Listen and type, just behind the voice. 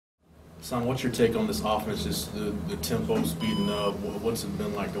Son, what's your take on this offense, just the tempo speeding up? What's it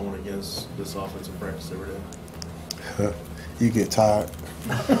been like going against this offense in practice every day? You get tired.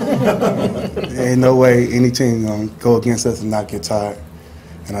 There ain't no way any team going to go against us and not get tired.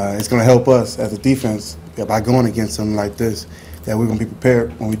 And it's going to help us as a defense by going against them like this, that we're going to be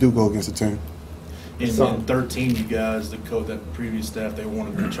prepared when we do go against the team. In 13, you guys, the coach, that previous staff, they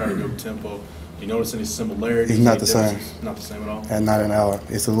wanted to try to go tempo. Do you notice any similarities? It's not the same. Not the same at all? And not an hour.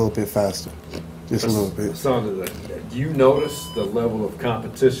 It's a little bit faster. Just a little bit. Do you notice the level of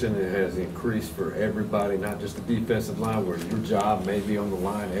competition that has increased for everybody, not just the defensive line, where your job may be on the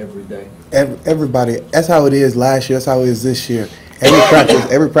line every day? Everybody. That's how it is last year. That's how it is this year.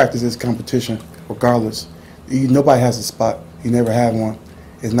 Every practice is competition, regardless. Nobody has a spot. You never have one.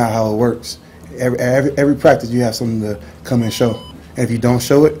 It's not how it works. Every practice you have something to come and show. And if you don't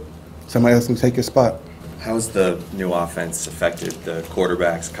show it, somebody else will take your spot. How's the new offense affected the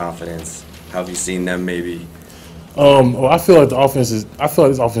quarterback's confidence? How have you seen them maybe? Well, I feel like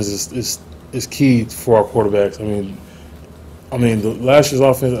this offense is key for our quarterbacks. I mean, the last year's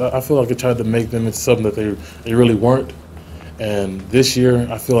offense, I feel like it tried to make them into something that they really weren't. And this year,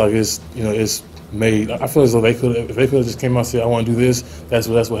 I feel like it's made. I feel as though if they could have just came out and said, "I want to do this," that's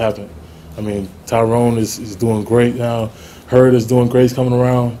what happened. I mean, Tyrone is doing great now. Hurd is doing great. He's coming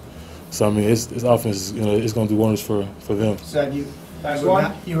around. So I mean, his offense is going to do wonders for them. So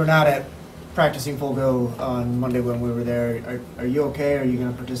you were not at practicing full go on Monday when we were there. Are you okay? Are you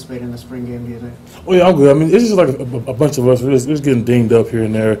going to participate in the spring game, do you think? Oh yeah, I'm good. I mean, it's just like a bunch of us. We're just getting dinged up here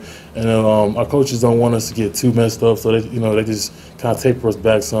and there, and our coaches don't want us to get too messed up, so they just kind of taper us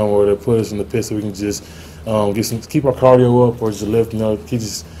back some, or they put us in the pit so we can just keep our cardio up or just lift.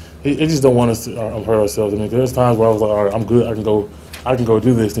 They just don't want us to hurt ourselves. I mean, there's times where I was like, all right, I'm good. I can go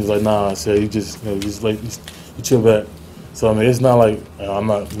do this. And he's like, nah. I said, you chill back. So I mean, it's not like I'm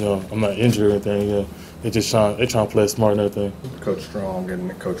not injured or anything. They trying to play smart and everything. Coach Strong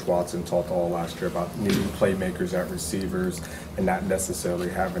and Coach Watson talked all last year about needing playmakers at receivers and not necessarily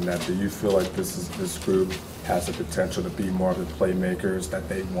having that. Do you feel like this group has the potential to be more of the playmakers that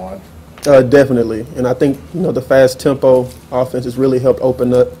they want? Definitely, and I think the fast tempo offense has really helped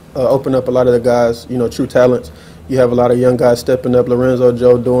open up a lot of the guys. True talents. You have a lot of young guys stepping up: Lorenzo,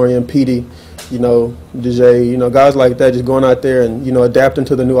 Joe, Dorian, Petey, DJ, guys like that, just going out there and adapting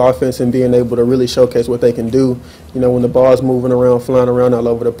to the new offense and being able to really showcase what they can do. When the ball's moving around, flying around all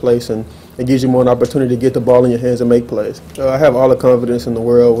over the place, and it gives you more an opportunity to get the ball in your hands and make plays. I have all the confidence in the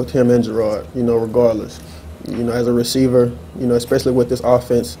world with him and Gerard. Regardless, as a receiver, especially with this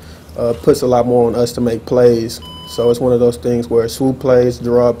offense. Puts a lot more on us to make plays. So it's one of those things where Swoop plays,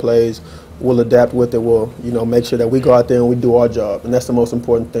 Gerard plays, we'll adapt with it. We'll make sure that we go out there and we do our job, and that's the most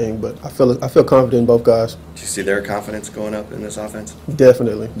important thing. But I feel confident in both guys. Do you see their confidence going up in this offense?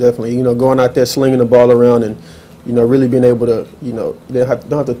 Definitely. Going out there slinging the ball around and really being able to they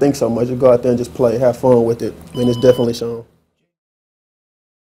don't have to think so much. You go out there and just play, have fun with it, and it's definitely shown.